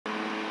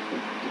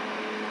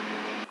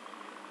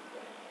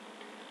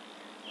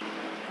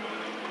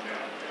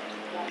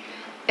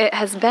it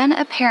has been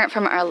apparent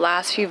from our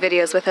last few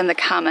videos within the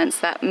comments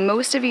that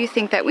most of you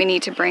think that we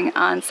need to bring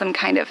on some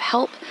kind of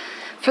help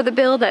for the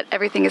build, that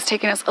everything is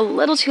taking us a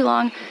little too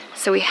long.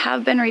 So we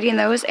have been reading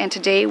those, and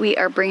today we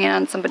are bringing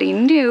on somebody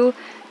new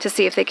to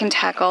see if they can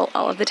tackle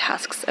all of the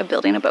tasks of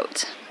building a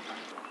boat.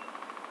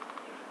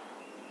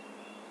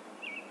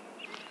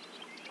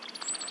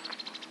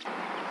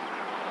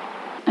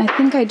 I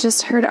think I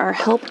just heard our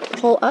help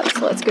pull up,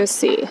 so let's go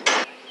see.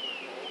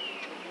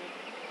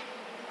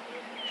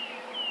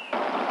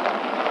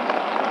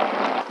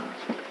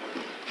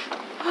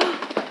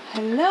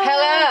 Hello.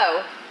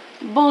 Hello.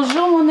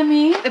 Bonjour, mon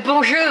ami.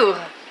 Bonjour.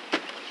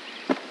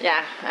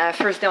 Yeah,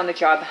 first day on the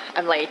job.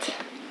 I'm late.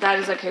 That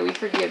is okay, we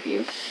forgive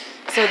you.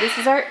 So this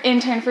is our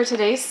intern for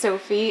today,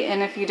 Sophie,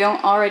 and if you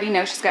don't already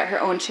know, she's got her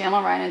own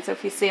channel, Ryan and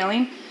Sophie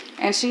Sailing,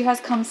 and she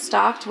has come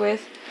stocked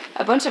with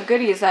a bunch of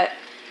goodies that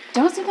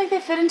don't seem like they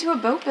fit into a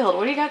boat build.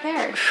 What do you got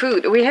there?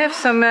 Food. We have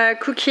some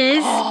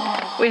cookies.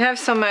 Oh. We have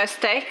some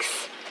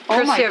steaks.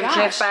 Courtesy of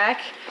jetpack,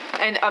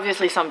 and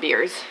obviously some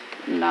beers.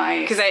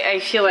 Nice. Because I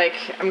feel like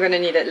I'm gonna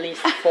need at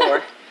least 4.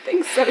 I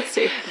think so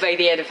too. By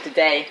the end of the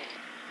day.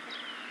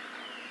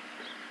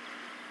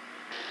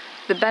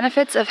 The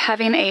benefits of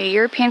having a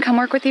European come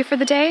work with you for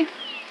the day: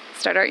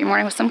 start out your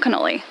morning with some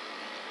cannoli.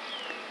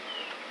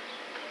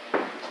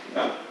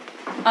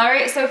 All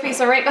right, Sophie,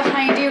 so right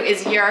behind you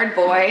is Yard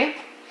Boy.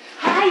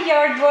 Hi,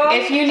 Yard Boy.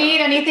 If you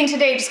need anything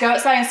today, just go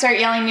outside and start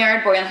yelling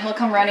Yard Boy, and he'll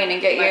come running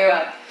and get you.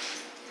 God.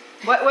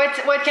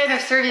 What kind of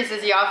service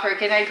does he offer?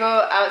 Can I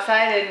go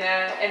outside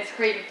and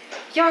scream,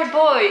 Yard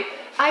Boy,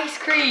 ice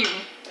cream?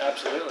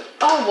 Absolutely.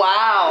 Oh,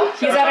 wow.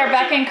 He's at our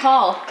beck and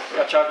call. We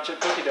got chocolate chip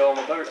cookie dough on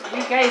the boat.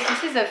 You guys,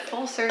 this is a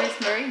full service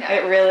marina.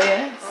 It really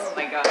is. Oh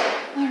my God.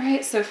 All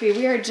right, Sophie,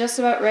 we are just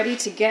about ready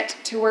to get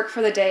to work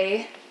for the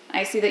day.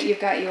 I see that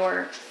you've got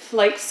your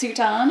flight suit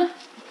on,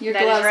 your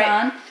gloves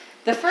on.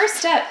 The first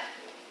step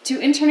to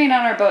interning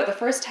on our boat, the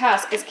first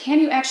task is, can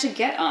you actually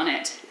get on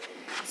it?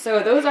 So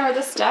those are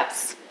the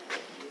steps.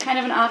 Kind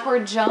of an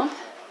awkward jump.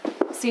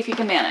 See if you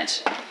can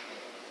manage.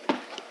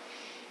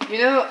 You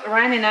know,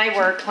 Ryan and I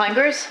were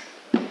climbers,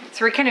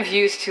 so we're kind of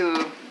used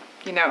to,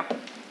 you know,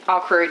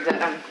 awkward.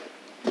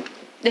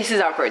 This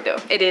is awkward though.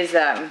 It is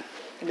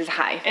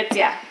high.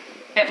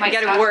 It might.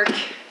 You gotta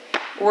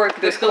work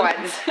the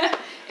squats.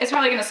 It's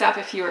probably gonna stop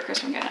if you or Chris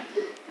from getting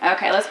it.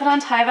 Okay, let's put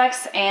on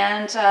Tyvek's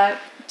and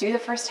do the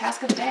first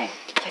task of the day.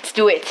 Let's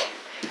do it.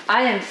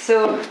 I am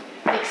so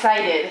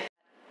excited.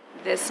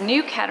 This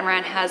new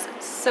catamaran has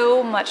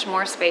so much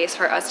more space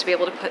for us to be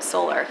able to put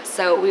solar.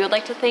 So we would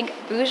like to thank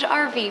Bouge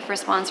RV for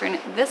sponsoring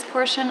this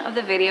portion of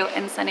the video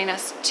and sending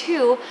us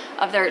 2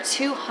 of their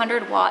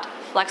 200-watt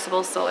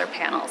flexible solar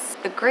panels.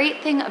 The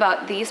great thing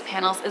about these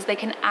panels is they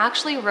can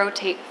actually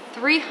rotate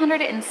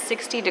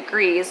 360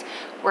 degrees,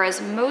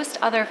 whereas most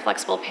other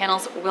flexible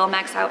panels will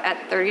max out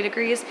at 30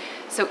 degrees.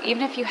 So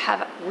even if you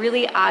have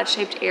really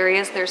odd-shaped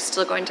areas, they're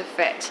still going to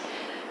fit.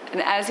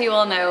 And as you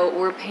all know,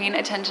 we're paying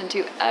attention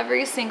to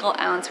every single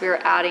ounce we are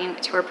adding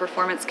to our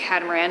performance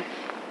catamaran.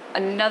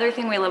 Another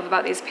thing we love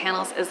about these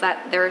panels is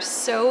that they're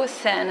so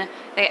thin,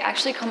 they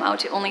actually come out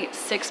to only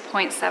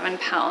 6.7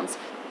 pounds.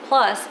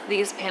 Plus,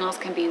 these panels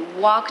can be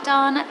walked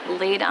on,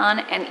 laid on,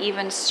 and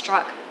even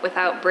struck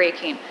without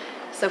breaking.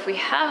 So if we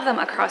have them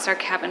across our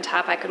cabin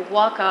top, I could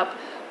walk up,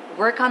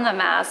 work on the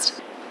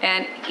mast,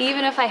 and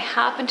even if I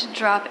happen to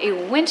drop a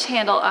winch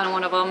handle on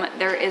one of them,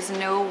 there is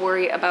no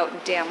worry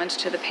about damage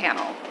to the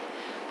panel.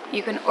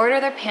 You can order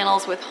their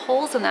panels with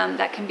holes in them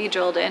that can be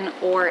drilled in,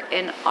 or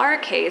in our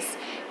case,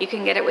 you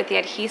can get it with the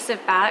adhesive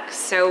back,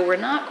 so we're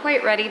not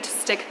quite ready to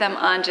stick them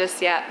on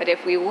just yet, but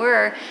if we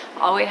were,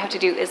 all we'd have to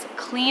do is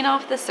clean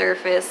off the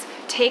surface,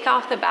 take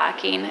off the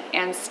backing,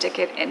 and stick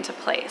it into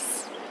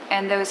place.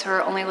 And those who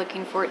are only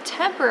looking for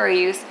temporary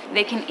use,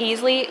 they can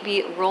easily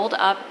be rolled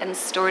up and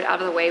stored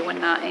out of the way when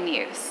not in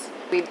use.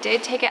 We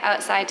did take it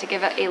outside to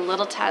give it a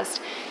little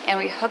test, and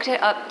we hooked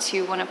it up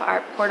to one of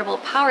our portable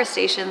power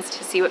stations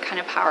to see what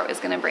kind of power it was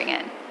going to bring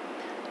in.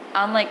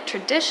 Unlike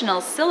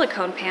traditional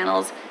silicone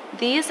panels,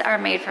 these are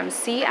made from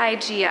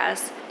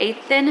CIGS, a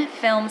thin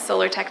film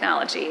solar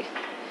technology.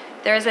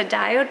 There is a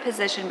diode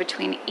positioned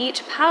between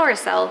each power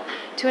cell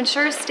to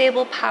ensure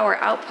stable power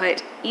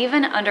output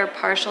even under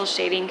partial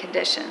shading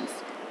conditions.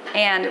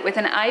 And with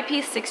an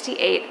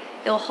IP68,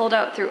 it will hold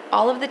out through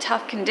all of the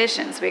tough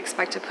conditions we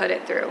expect to put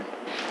it through.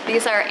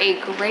 These are a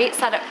great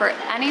setup for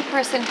any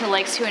person who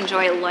likes to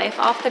enjoy life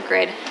off the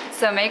grid,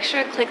 so make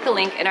sure to click the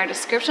link in our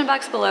description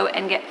box below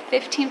and get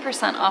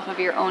 15% off of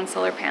your own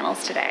solar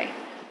panels today.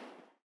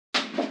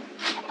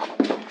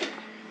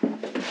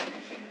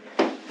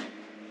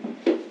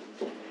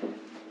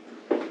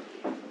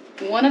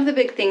 One of the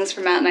big things for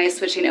Matt and I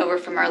switching over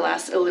from our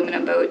last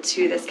aluminum boat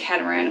to this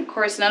catamaran, of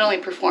course, not only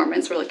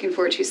performance, we're looking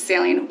forward to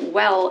sailing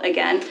well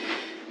again,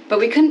 but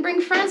we couldn't bring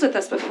friends with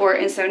us before,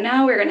 and so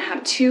now we're gonna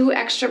have 2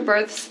 extra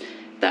berths.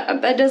 A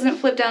bed doesn't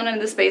flip down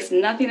into the space,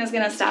 nothing is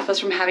gonna stop us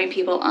from having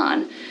people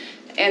on.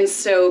 And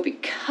so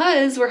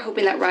because we're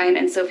hoping that Ryan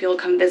and Sophie will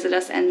come visit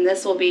us and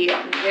this will be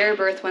their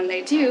berth when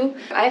they do,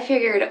 I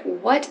figured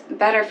what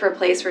better for a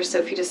place for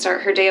Sophie to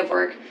start her day of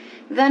work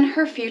than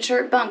her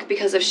future bunk,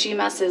 because if she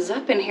messes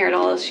up in here at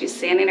all as she's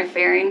sanding or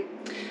fairing,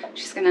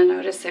 she's gonna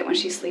notice it when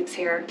she sleeps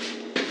here.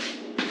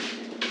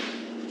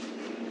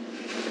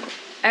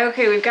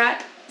 Okay, we've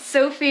got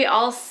Sophie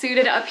all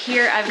suited up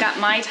here. I've got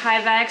my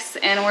Tyvek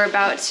and we're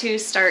about to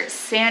start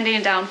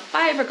sanding down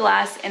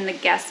fiberglass in the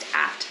guest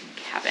aft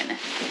cabin.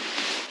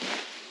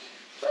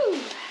 Woo.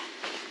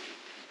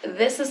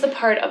 This is the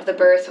part of the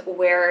berth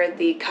where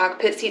the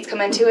cockpit seats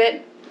come into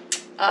it.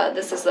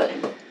 This is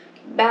the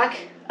back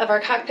of our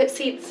cockpit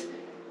seats.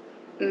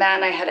 Matt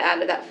and I had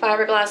added that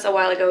fiberglass a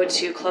while ago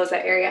to close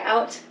that area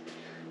out.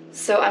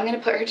 So I'm gonna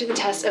put her to the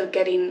test of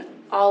getting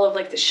all of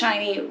like the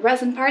shiny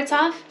resin parts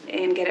off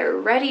and get it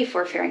ready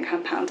for fairing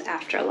compound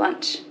after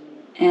lunch.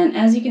 And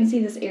as you can see,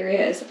 this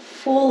area is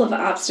full of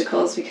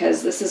obstacles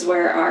because this is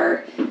where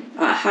our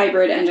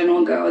hybrid engine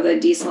will go, the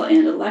diesel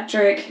and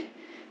electric.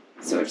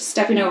 So we're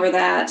stepping over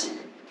that,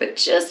 but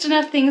just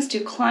enough things to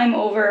climb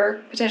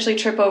over, potentially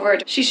trip over.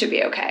 She should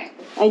be okay.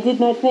 I did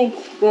not think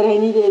that I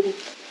needed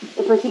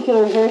a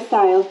particular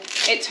hairstyle.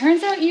 It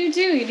turns out you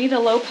do. You need a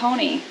low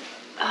pony.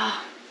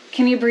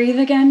 Can you breathe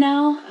again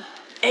now?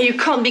 And you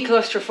can't be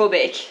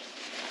claustrophobic.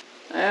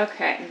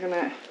 Okay, I'm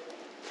gonna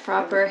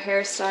proper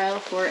hairstyle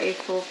for a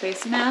full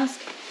face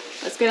mask.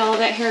 Let's get all of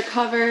that hair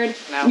covered.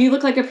 No. You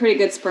look like a pretty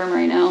good sperm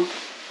right now.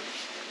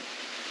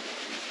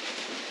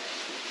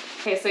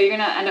 Okay, so you're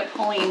gonna end up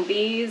pulling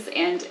these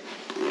and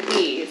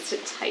these to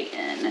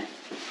tighten.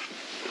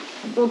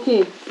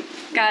 Okay.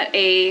 Got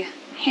a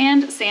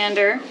hand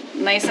sander,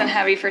 nice and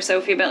heavy for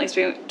Sophie, but at least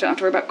we don't have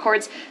to worry about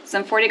cords.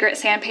 Some 40 grit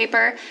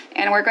sandpaper,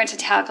 and we're going to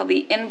tackle the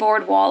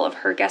inboard wall of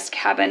her guest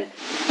cabin.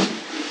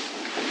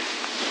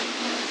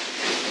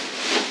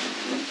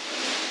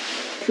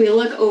 If we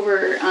look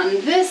over on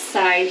this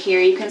side here,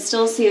 you can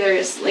still see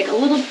there's like a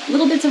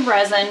little bits of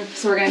resin,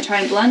 so we're gonna try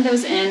and blend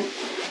those in.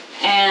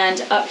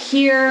 And up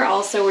here,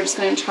 also, we're just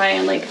gonna try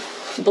and like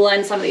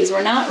blend some of these.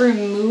 We're not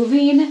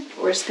removing,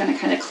 we're just gonna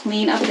kind of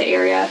clean up the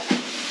area.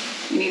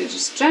 We need to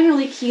just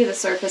generally key the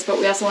surface, but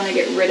we also want to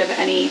get rid of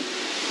any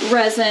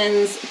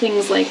resins,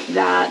 things like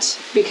that,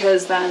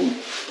 because then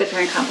the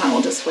fairing compound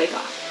will just flake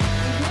off.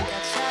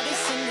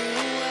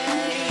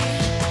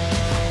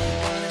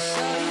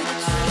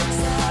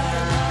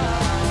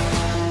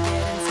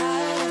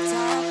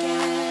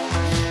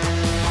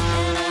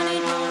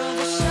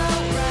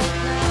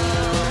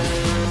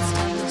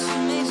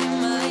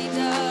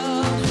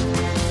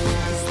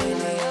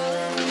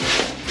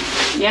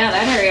 Yeah,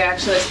 that area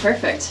actually is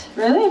perfect.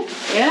 Really?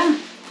 Yeah.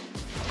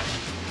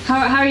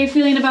 How are you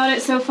feeling about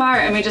it so far?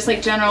 I mean, just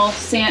like general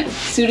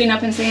suiting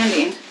up and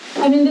sanding.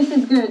 I mean, this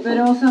is good, but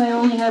also I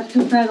only have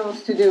 2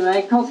 pedals to do.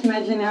 I can't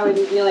imagine how it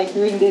would be like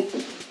doing this.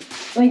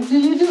 Like, do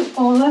you do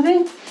all of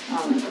it?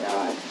 Oh my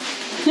god.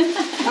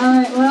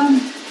 Alright,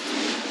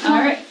 well.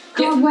 Alright.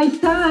 Can't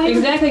waste time.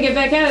 Exactly, get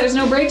back at it. There's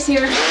no breaks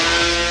here.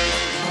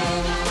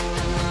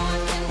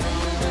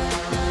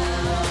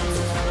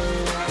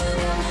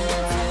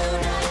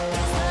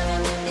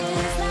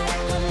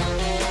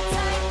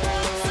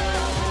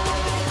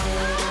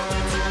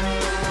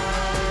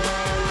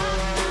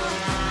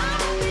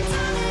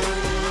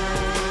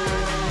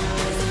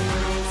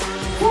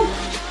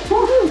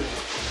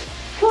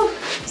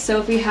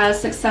 Sophie has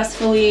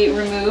successfully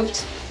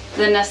removed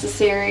the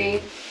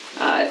necessary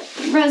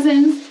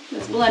resins,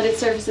 those blended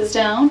surfaces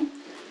down.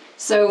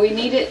 So we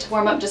need it to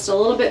warm up just a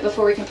little bit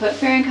before we can put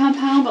fairing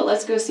compound, but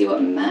let's go see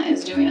what Matt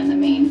is doing on the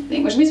main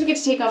thing, which means we get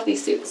to take off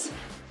these suits.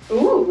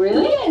 Ooh,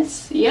 really?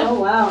 Yes, yep. Oh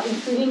wow,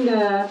 including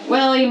the...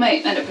 Well, you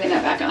might end up putting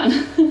that back on.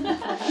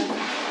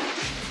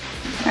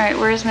 All right,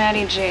 where's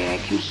Maddie J? I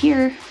can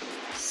hear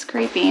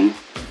scraping.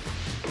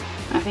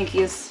 I think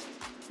he's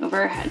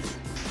over our heads.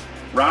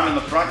 Round in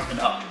the front and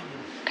up.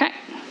 Okay,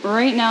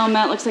 right now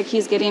Matt looks like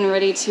he's getting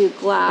ready to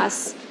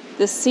glass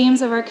the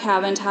seams of our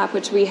cabin top,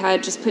 which we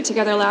had just put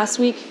together last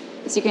week.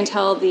 As you can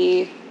tell,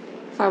 the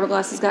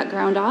fiberglass has got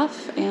ground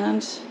off,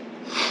 and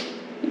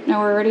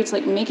now we're ready to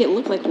like make it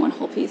look like one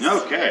whole piece.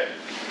 Okay.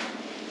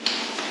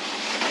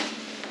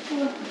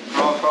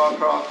 Crawl, crawl,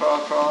 crawl, crawl,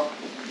 crawl.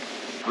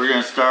 We're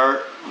gonna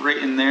start right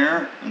in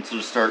there and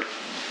so start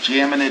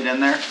jamming it in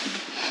there.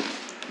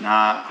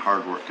 Not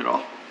hard work at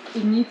all.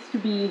 It needs to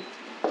be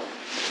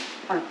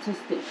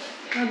artistic.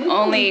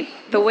 Only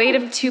the weight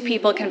of 2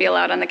 people can be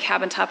allowed on the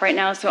cabin top right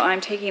now, so I'm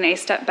taking a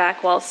step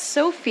back while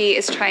Sophie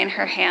is trying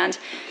her hand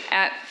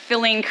at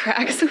filling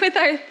cracks with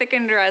our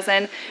thickened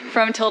resin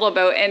from Total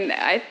Boat, and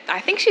I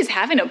think she's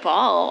having a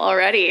ball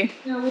already.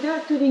 No,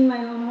 without tooting my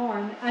own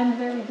horn, I'm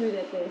very good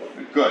at this.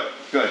 Good,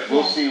 good.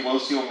 We'll see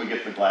when we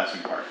get the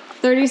glassing part.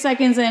 30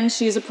 seconds in,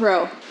 she's a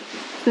pro.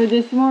 So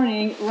this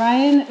morning,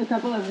 Ryan, a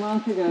couple of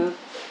months ago,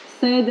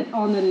 said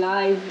on a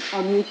live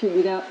on YouTube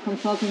without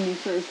consulting me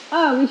first,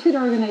 we should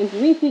organize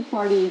refit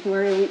parties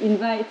where we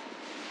invite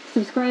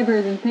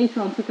subscribers and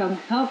patrons to come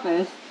help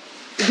us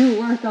do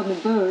work on the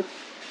boat.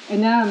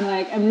 And now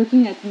I'm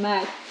looking at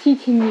Matt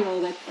teaching me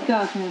all that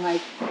stuff, and I'm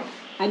like,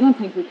 I don't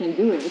think we can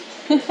do it.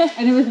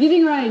 And I was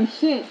giving Ryan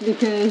shit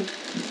because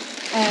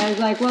I was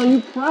like, well, you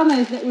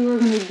promised that we were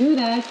going to do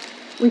that.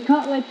 We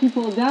can't let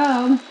people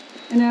down.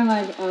 And I'm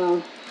like,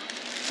 oh,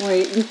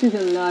 wait, this is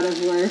a lot of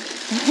work.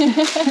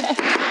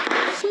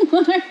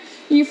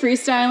 You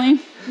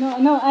freestyling?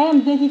 No, I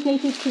am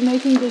dedicated to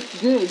making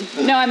this good.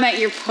 No, I meant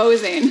you're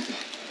posing.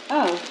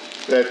 Oh.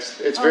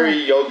 It's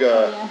very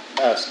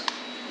yoga-esque.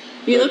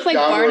 You look like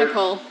Downward.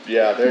 Barnacle.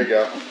 Yeah, there you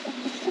go.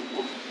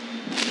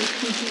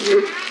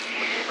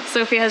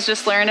 Sophie has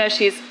just learned as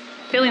she's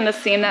filling the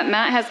seam that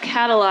Matt has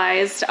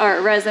catalyzed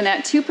our resin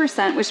at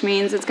 2%, which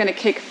means it's gonna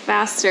kick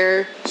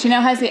faster. She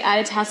now has the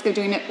added task of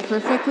doing it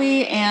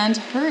perfectly and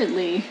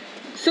hurriedly.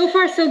 So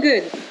far, so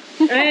good.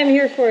 I am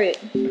here for it.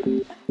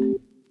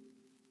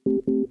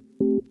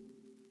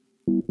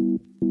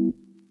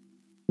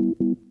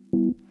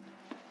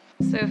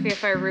 Sophie,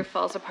 if our roof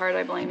falls apart,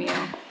 I blame you.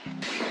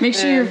 Make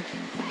sure you're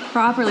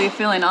properly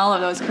filling all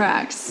of those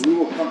cracks. We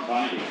will come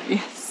find you.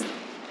 Yes.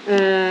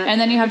 And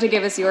then you have to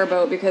give us your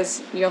boat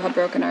because you'll have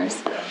broken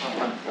ours.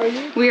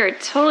 We are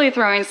totally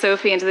throwing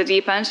Sophie into the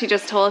deep end. She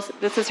just told us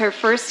this is her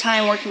first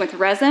time working with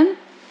resin.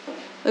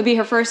 It'll be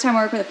her first time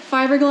working with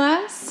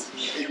fiberglass.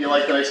 If you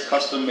like a nice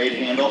custom-made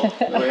handle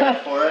that we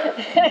have for it.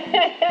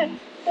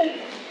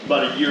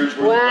 About a year's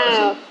worth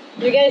of resin.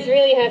 You guys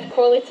really have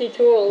quality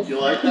tools.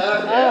 You like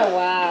that? Oh,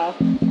 wow.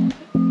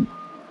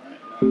 Alright,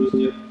 now just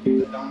keep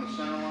that down the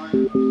center line.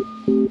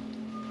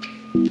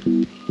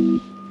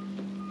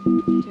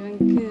 Doing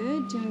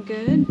good, doing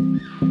good.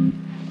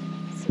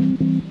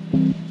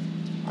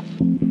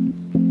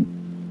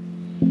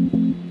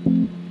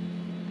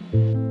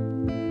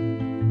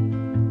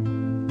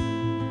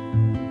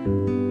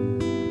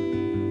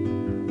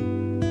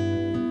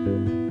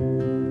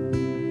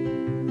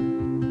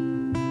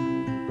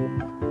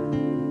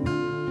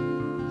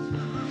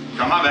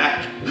 Come on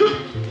back.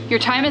 Your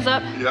time is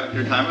up. Yeah,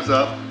 your time is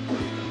up.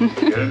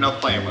 Get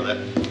enough playing with it.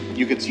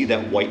 You can see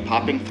that white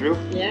popping through.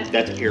 Yeah.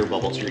 That's air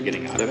bubbles you're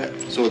getting out of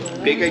it. So the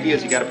big idea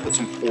is you got to put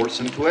some force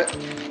into it.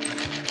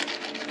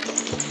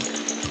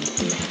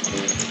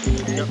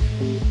 Yep.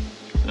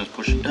 Just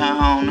push it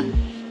down.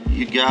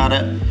 You got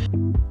it.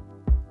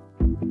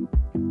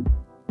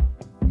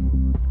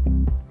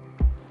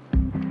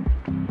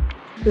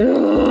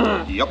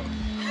 Yep.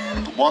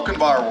 Welcome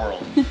to our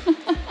world.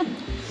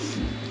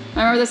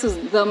 I remember this was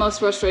the most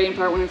frustrating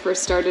part when we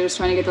first started, is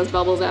trying to get those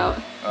bubbles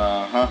out.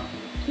 Uh-huh.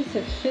 Piece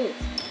of shit.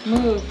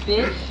 Move,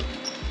 bitch.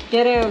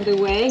 Get out of the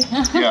way.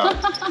 Yeah.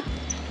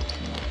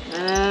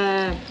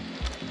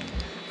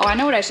 Oh, I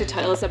know what I should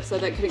title this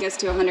episode that could get us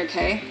to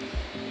 100K.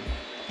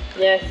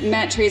 Yes.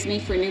 Matt trades me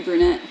for a new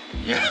brunette.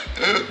 Yeah.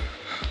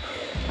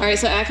 All right,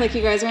 so act like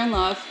you guys are in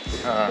love.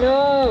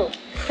 No.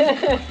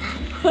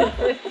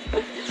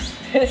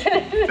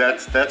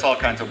 That's all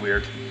kinds of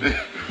weird.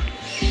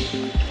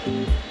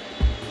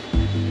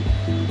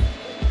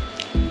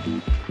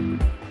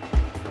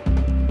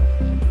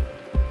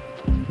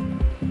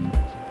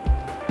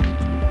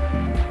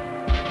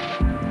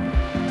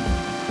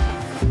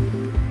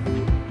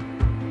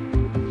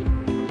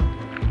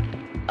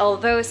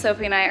 Although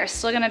Sophie and I are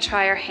still gonna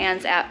try our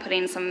hands at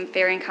putting some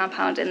fairing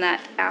compound in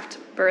that aft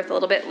berth a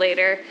little bit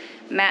later,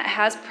 Matt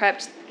has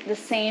prepped the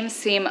same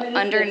seam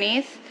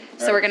underneath.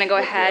 So we're gonna go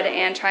ahead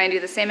and try and do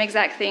the same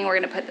exact thing. We're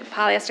gonna put the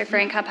polyester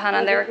fairing compound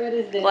on there,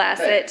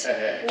 glass it.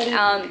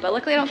 But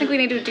luckily I don't think we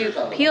need to do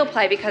peel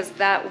ply because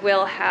that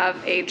will have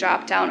a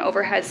drop down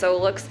overhead, so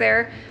looks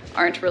there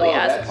aren't really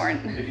as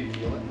important.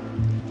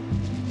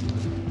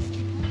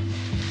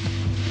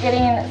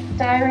 Getting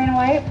styrene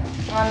wipe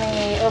on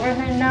the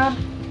overhead knob.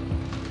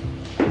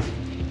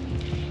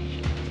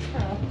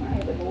 Oh,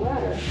 I with a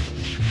ladder.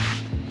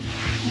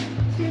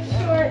 Too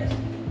short.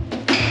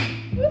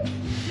 Whoops.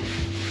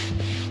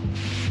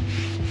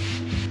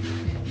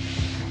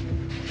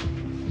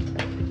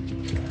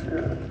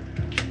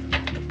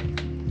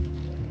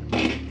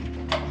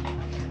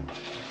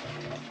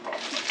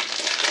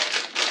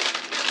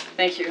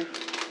 Thank you.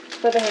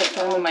 Put the hip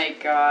Oh my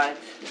god.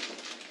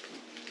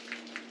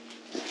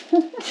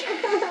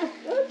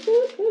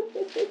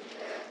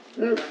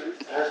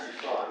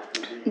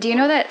 Do you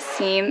know that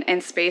scene in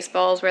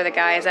Spaceballs where the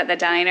guy is at the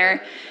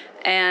diner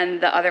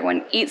and the other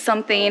one eats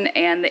something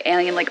and the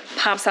alien like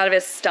pops out of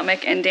his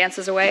stomach and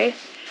dances away?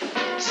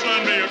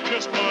 Send me a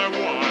kiss by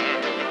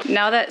wire.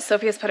 Now that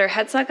Sophie has put her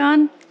headset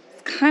on,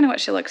 it's kind of what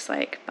she looks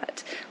like,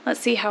 but let's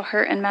see how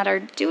her and Matt are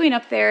doing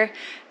up there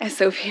as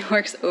Sophie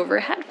works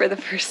overhead for the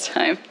first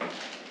time.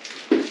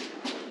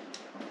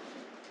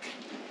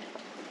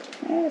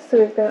 Okay, so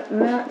we've got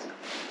Matt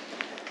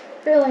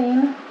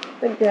filling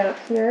the gap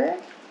here,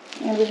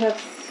 and we have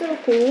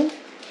Sophie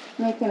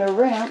making a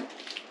ramp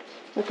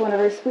with one of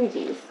her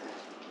squeegees.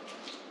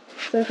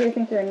 Sophie, I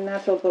think you're a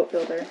natural boat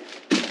builder.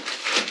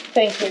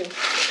 Thank you.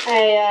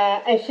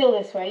 I feel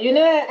this way. You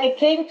know, I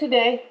came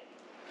today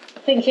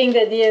thinking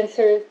that the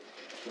answer,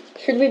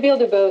 should we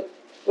build a boat,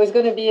 was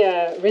going to be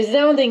a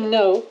resounding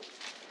no.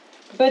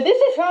 But this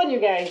is fun, you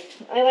guys.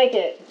 I like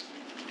it.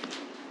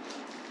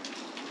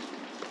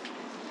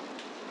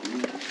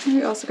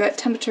 We also got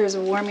temperatures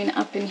warming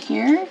up in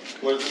here.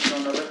 What is this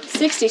number?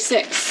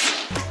 66.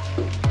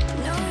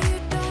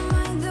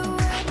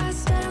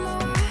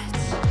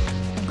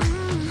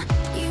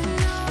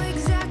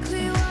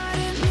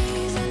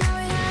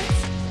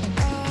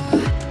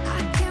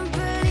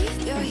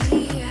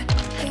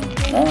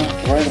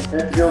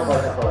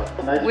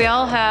 We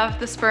all have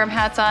the sperm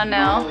hats on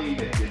now.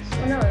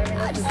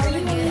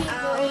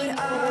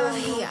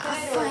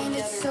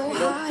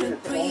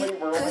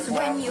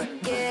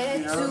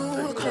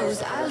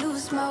 I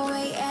lose my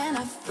way and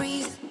I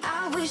freeze.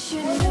 I wish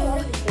you knew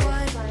what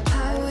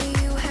power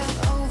you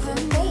have over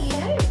me,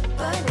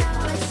 but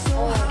now it's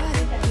so hard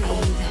to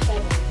breathe.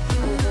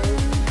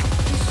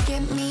 Just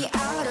get me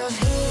out of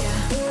here.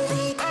 Just get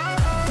me out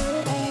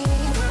of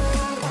here.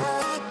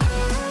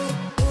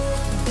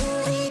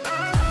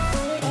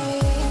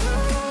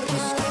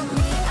 Just get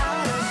me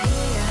out of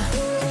here.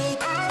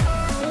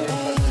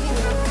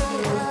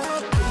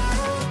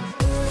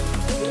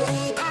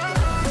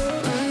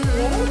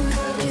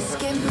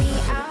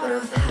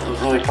 It was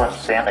really fun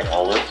sanding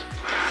all this.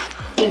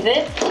 Is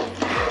it?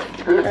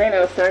 I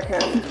know,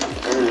 sarcasm.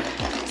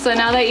 So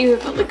now that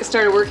you've like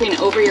started working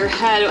over your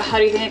head, how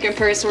do you think it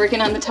compares to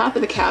working on the top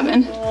of the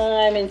cabin?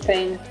 I'm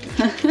insane.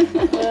 I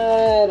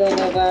don't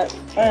know about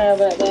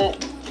that.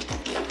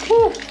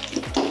 Whew.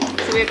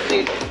 So we have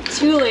to do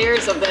 2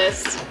 layers of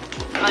this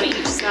on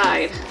each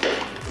side.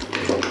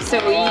 So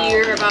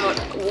you're about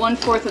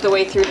 1/4 of the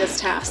way through this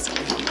task.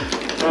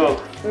 Oh,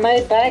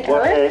 My back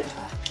hurts,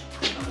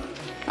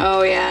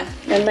 Oh yeah.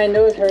 and my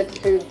nose hurts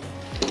too.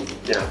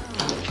 yeah.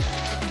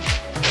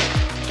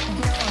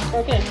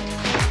 Okay.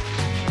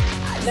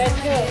 Let's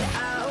go.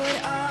 Out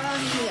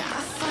of here,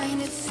 I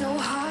find it so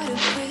hard to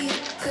breathe.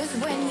 'Cause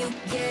when you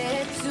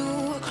get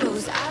too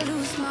close, I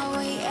lose my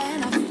way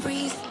and I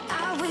freeze.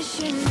 I wish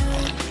you knew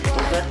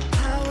what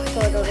power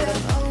you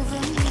have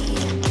over me,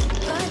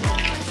 but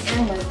now it's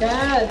Oh my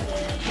god.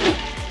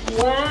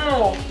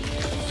 Wow.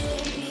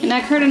 Your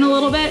neck hurting a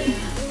little bit?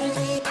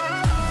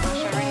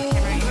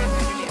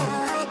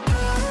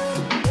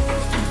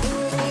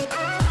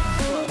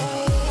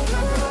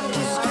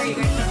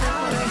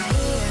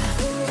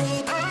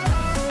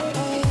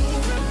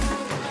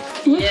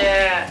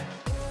 Yeah.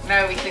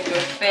 Now we can go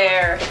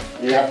there.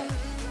 Yeah.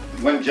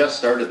 When Jess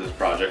started this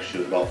project, she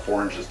was about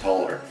 4 inches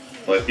taller.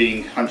 But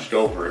being hunched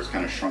over, it's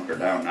kind of shrunk her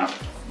down now.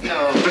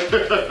 No.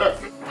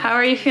 How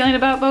are you feeling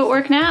about boat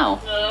work now?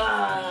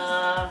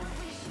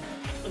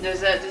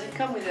 Does it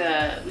come with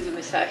a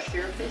massage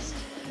therapist?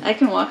 I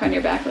can walk on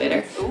your back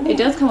later. Ooh. It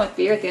does come with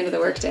beer at the end of the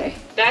workday.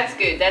 That's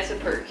good. That's a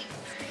perk.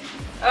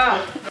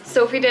 Oh.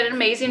 Sophie did an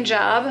amazing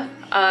job.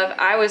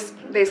 I was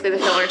basically the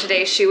filler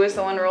today. She was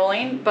the one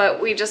rolling, but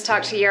we just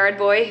talked to Yard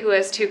Boy, who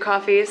has 2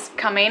 coffees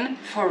coming.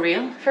 For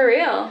real? For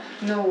real.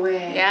 No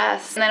way.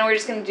 Yes. And then we're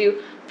just gonna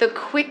do the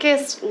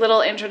quickest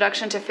little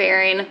introduction to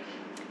fairing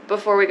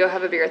before we go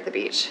have a beer at the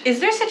beach. Is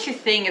there such a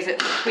thing as a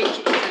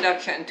quick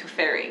introduction to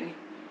fairing?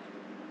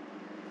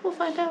 We'll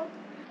find out.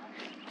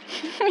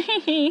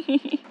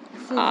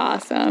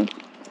 Awesome.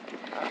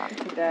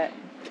 Look at that.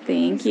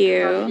 Thank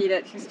you. Coffee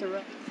that used to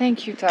run.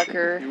 Thank you,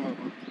 Tucker. You're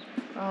welcome.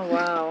 Oh,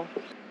 wow.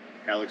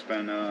 Alex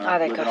been that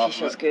living coffee off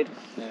feels of good.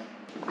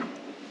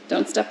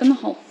 Don't step in the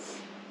hole.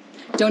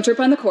 Don't trip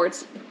on the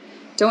cords.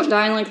 Don't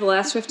die in like the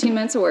last 15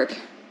 minutes of work.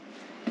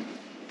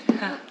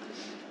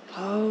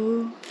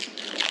 Oh.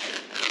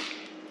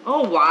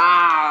 Oh,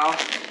 wow.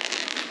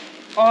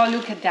 Oh,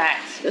 look at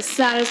that. The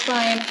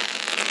satisfying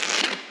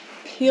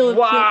peel of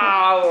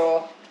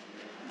Wow.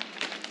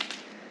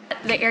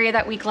 The area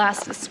that we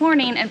glassed this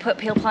morning and put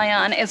peel ply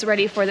on is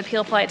ready for the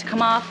peel ply to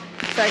come off.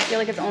 So I feel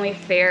like it's only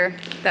fair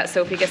that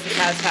Sophie gets the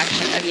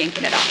satisfaction of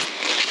yanking it off.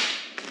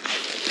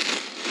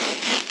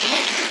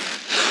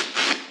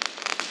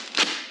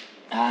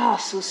 Oh,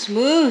 so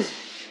smooth.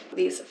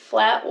 These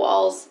flat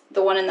walls,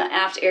 the one in the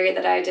aft area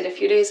that I did a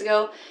few days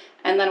ago,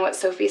 and then what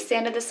Sophie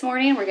sanded this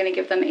morning, we're gonna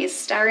give them a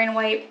styrene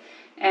wipe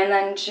and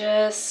then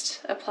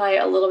just apply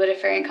a little bit of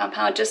fairing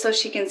compound just so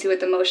she can see what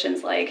the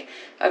motion's like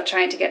of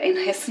trying to get a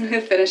nice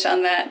smooth finish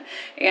on that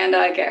and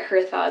get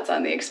her thoughts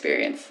on the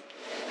experience.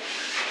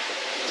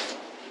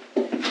 I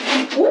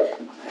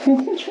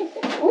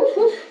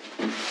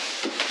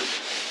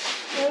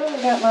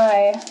got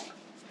my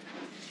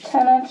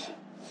 10-inch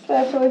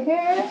spatula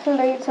here,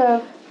 slate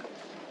of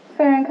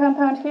fairing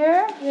compound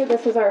here.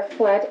 This is our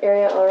flat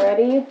area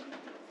already,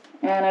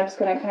 and I'm just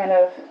gonna kind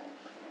of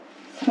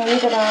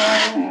smooth it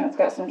on, and it's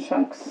got some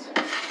chunks.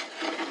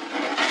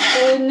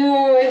 Oh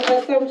no, it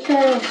has some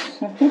chunks.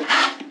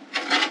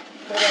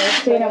 We're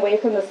staying away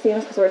from the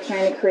seams because we're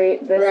trying to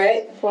create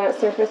this flat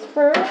surface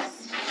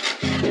first.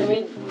 Can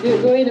we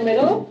go in the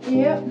middle?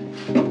 Yep.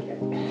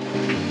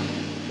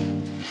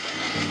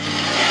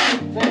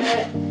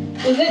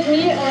 Is it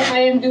me or I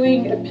am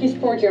doing a piece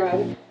poor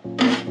job?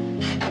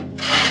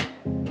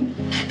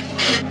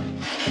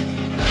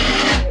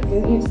 Do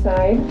each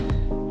side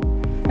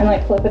and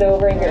like flip it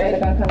over and get rid of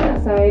the gunk on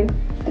that side,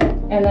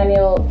 and then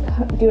you'll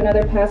do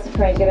another pass to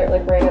try and get it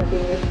like right at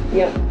the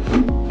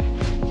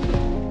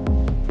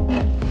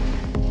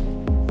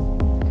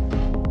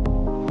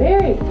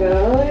There you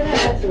go,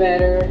 that's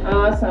better.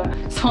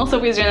 Awesome. So while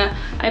Sophie's doing that,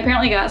 I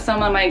apparently got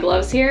some on my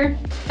gloves here,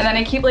 and then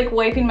I keep like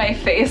wiping my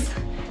face,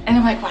 and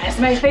I'm like, why does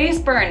my face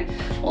burn?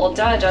 Well,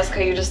 duh,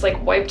 Jessica, you just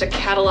like wiped a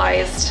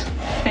catalyzed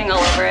thing all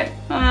over it.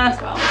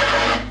 Well.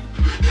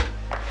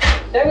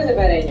 That was a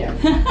bad idea.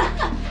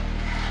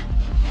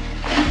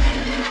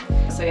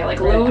 So yeah,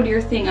 like load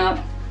your thing up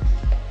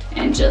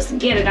and just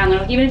get it on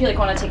there. Even if you like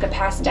want to take a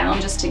pass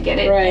down just to get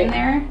it in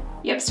there.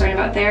 Yep, starting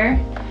about there.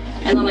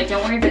 And then like,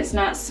 don't worry if it's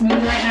not smooth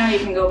right now, you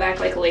can go back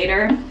like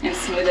later and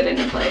smooth it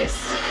into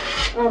place.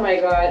 Oh my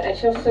God, I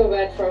feel so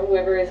bad for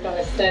whoever is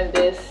gonna send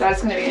this.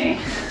 That's gonna be me.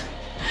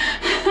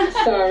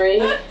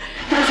 Sorry.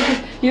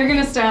 You're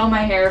gonna style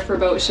my hair for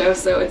boat show,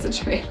 so it's a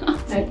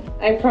trade-off.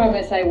 I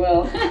promise I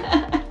will.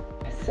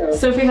 So.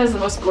 Sophie has the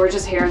most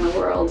gorgeous hair in the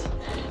world.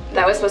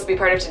 That was supposed to be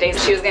part of today.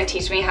 She was gonna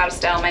teach me how to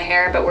style my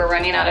hair, but we're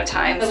running out of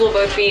time. We'll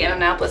both be in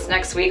Annapolis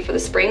next week for the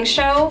spring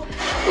show,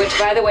 which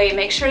by the way,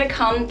 make sure to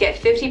come get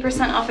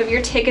 50% off of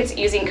your tickets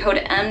using code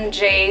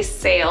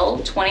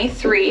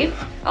MJSALE23.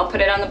 I'll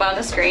put it on the bottom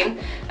of the screen.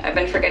 I've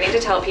been forgetting to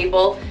tell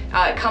people.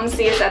 Come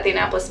see us at the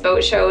Annapolis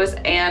boat shows,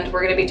 and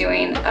we're gonna be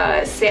doing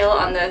a sale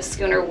on the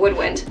schooner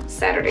Woodwind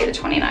Saturday the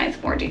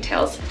 29th. More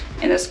details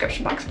in the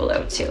description box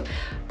below too.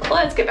 But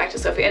let's get back to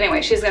Sophie.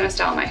 Anyway, she's gonna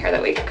style my hair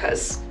that week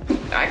because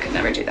I could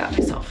never do that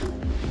myself.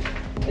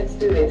 Let's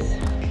do this.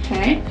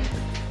 Okay.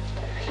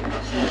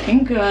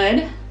 Looking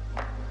good.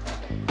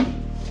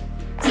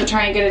 So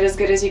try and get it as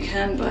good as you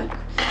can, but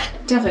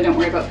definitely don't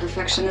worry about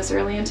perfection this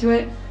early into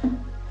it.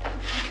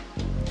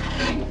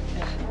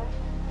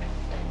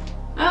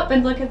 Oh,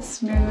 and look, it's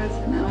smooth,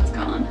 and now it's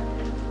gone.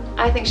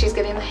 I think she's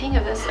getting the hang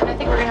of this, and I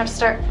think we're gonna have to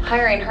start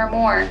hiring her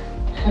more.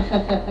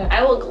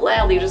 I will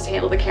gladly just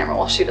handle the camera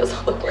while she does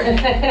all the work.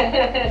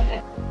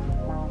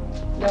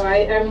 No,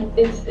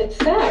 it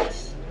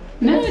sucks.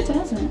 No, it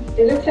doesn't.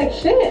 It looks like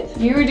shit.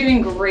 You were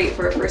doing great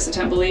for a first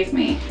attempt, believe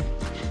me.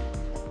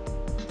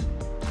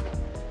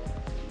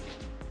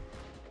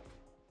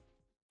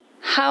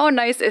 How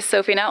nice is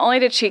Sophie? Not only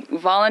did she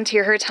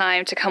volunteer her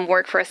time to come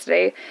work for us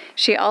today,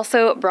 she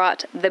also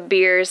brought the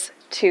beers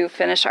to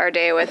finish our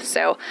day with.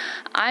 So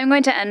I'm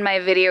going to end my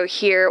video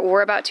here.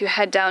 We're about to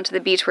head down to the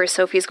beach where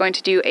Sophie's going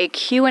to do a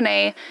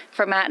Q&A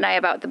for Matt and I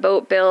about the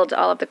boat build,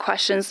 all of the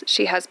questions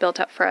she has built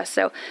up for us.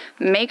 So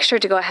make sure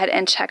to go ahead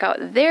and check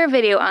out their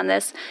video on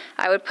this.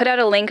 I would put out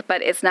a link,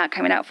 but it's not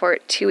coming out for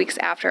 2 weeks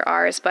after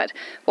ours, but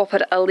we'll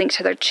put a link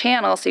to their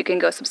channel so you can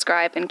go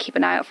subscribe and keep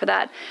an eye out for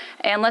that.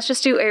 And let's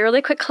just do a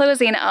really quick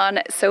closing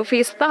on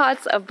Sophie's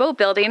thoughts of boat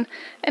building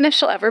and if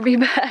she'll ever be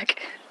back.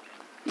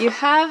 You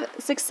have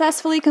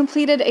successfully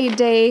completed a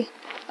day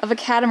of a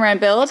catamaran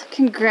build.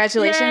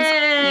 Congratulations.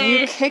 Yay!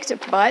 You kicked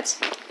butt.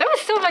 That was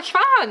so much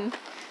fun.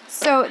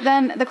 So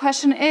then the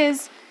question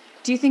is,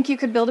 do you think you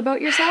could build a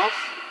boat yourself?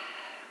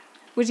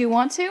 Would you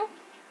want to?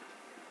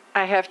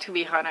 I have to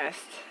be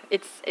honest.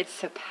 It's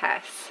a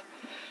pass.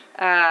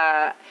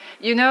 No.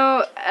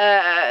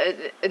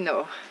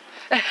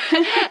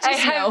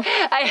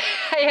 I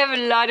have a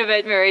lot of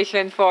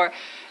admiration for,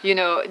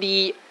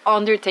 the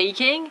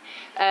undertaking,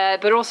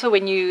 but also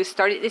when you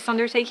started this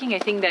undertaking, I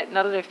think that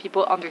not a lot of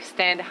people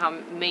understand how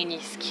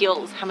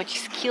much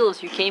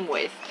skills you came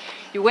with.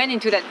 You went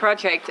into that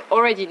project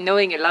already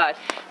knowing a lot,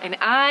 and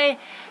I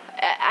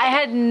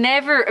had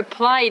never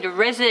applied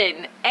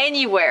resin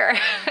anywhere,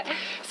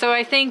 so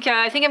I think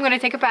I'm going to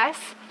take a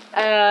pass.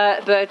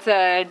 But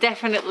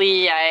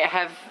definitely I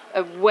have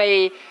a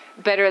way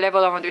better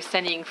level of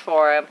understanding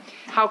for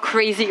how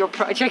crazy your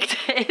project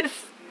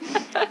is.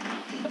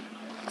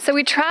 So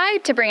we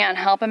tried to bring on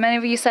help, and many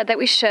of you said that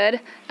we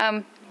should.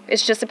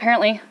 It's just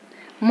apparently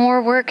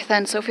more work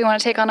than Sophie want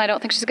to take on. I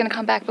don't think she's going to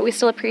come back, but we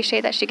still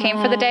appreciate that she came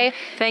for the day.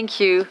 Thank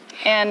you.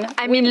 And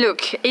I mean,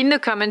 look, in the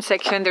comment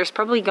section, there's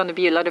probably going to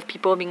be a lot of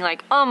people being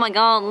like, oh my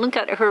God, look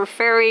at her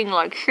faring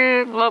like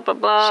shit, blah, blah,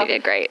 blah. She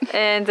did great.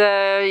 And,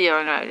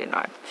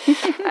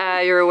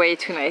 you're way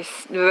too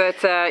nice. But,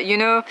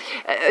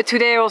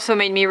 today also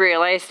made me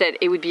realize that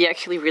it would be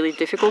actually really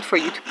difficult for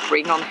you to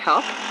bring on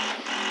help.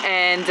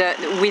 And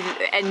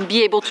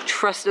be able to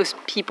trust those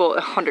people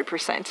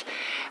 100%.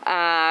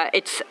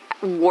 It's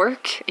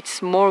work.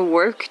 It's more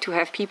work to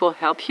have people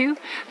help you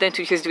than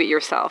to just do it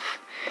yourself.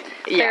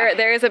 Yeah.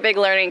 There is a big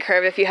learning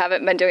curve if you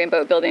haven't been doing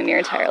boat building your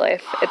entire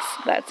life.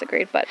 That's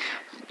agreed, but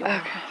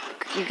okay.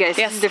 You guys,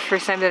 This is the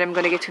first time that I'm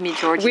going to get to meet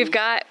Georgie. We've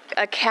got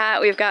a cat,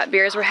 we've got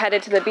beers, we're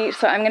headed to the beach,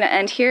 so I'm going to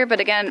end here.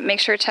 But again, make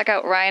sure to check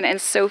out Ryan and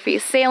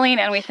Sophie's sailing,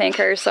 and we thank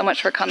her so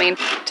much for coming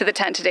to the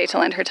tent today to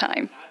lend her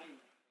time.